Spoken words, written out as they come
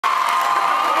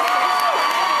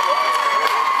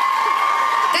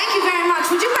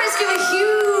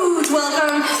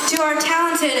our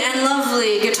talented and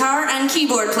lovely guitar and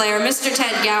keyboard player, Mr.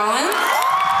 Ted Gowan.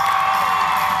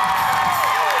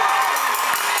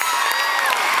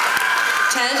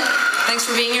 Ted, thanks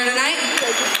for being here tonight.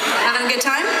 Having a good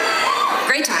time?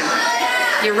 Great time.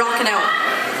 You're rocking out.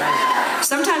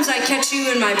 Sometimes I catch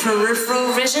you in my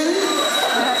peripheral vision,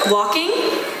 walking,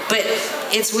 but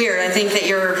it's weird. I think that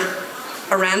you're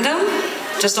a random,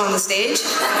 just on the stage,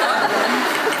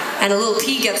 and a little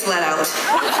pee gets let out.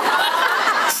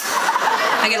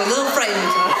 I get a little frightened.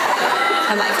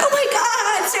 I'm like, oh my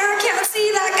God, Sarah can't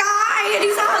see that guy, and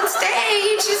he's on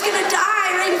stage. He's gonna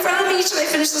die right in front of me. Should I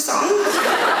finish the song?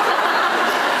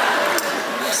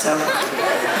 So,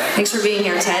 thanks for being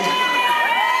here, Ted.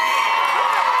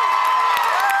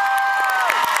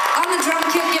 On the drum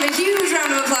kit, give a huge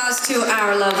round of applause to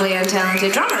our lovely and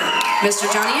talented drummer, Mr.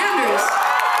 Johnny Andrews.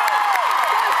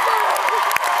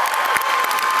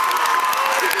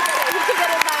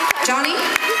 Johnny,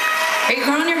 are you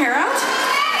growing your hair out?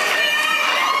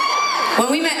 When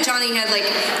we met, Johnny had like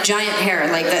giant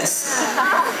hair like this.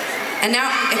 And now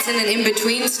it's in an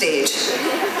in-between stage.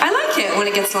 I like it when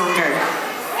it gets longer.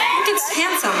 It gets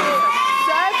handsome.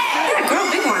 Yeah, grow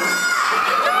a big one.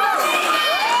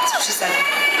 That's what she said.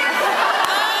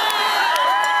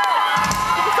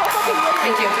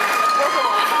 Thank you.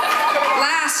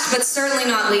 Last, but certainly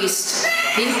not least,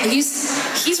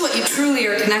 he's what you truly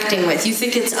are connecting with. You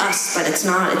think it's us, but it's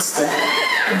not. It's the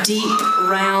deep,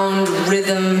 round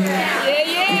rhythm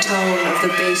and tone of the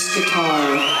bass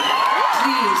guitar.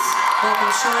 Please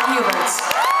welcome Sean Huberts.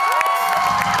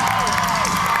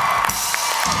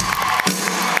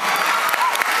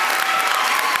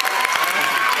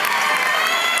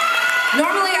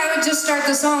 Normally I would just start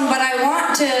the song, but I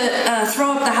want to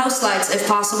throw up the house lights if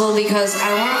possible because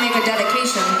I want to make a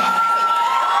dedication.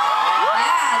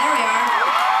 Yeah, there we are.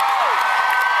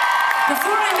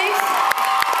 Before I make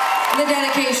the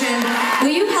dedication,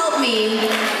 will you help me?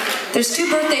 There's 2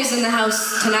 birthdays in the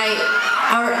house tonight.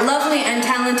 Our lovely and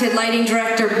talented lighting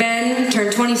director, Ben,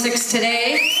 turned 26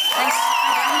 today. Thanks.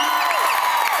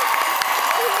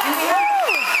 And we have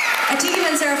a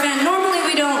Tegan Sara fan. Normally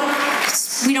we don't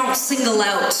single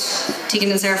out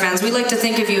Tegan Sara fans. We like to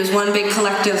think of you as one big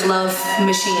collective love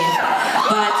machine.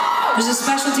 But there's a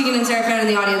special Tegan Sara fan in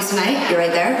the audience tonight. You're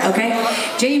right there, okay?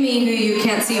 Jaime, who you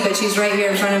can't see, but she's right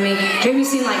here in front of me. Jaime's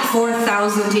seen like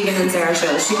 4,000 Tegan Sara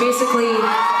shows. She basically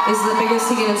is the biggest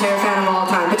Tegan Sara fan of all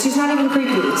time, but she's not even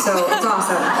creepy, so it's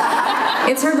awesome.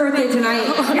 It's her birthday tonight.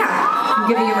 Yeah, I'm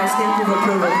giving you my stamp of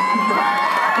approval.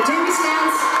 But Jaime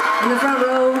stands in the front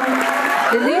row.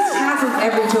 At least half of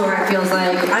every tour, it feels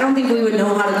like. I don't think we would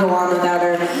know how to go on without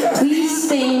her. Please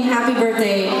sing happy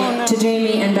birthday to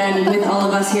Jaime and Ben with all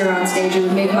of us here on stage. It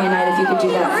would make my night if you could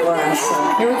do that for us.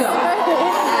 So, here we go.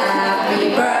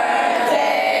 Happy birthday.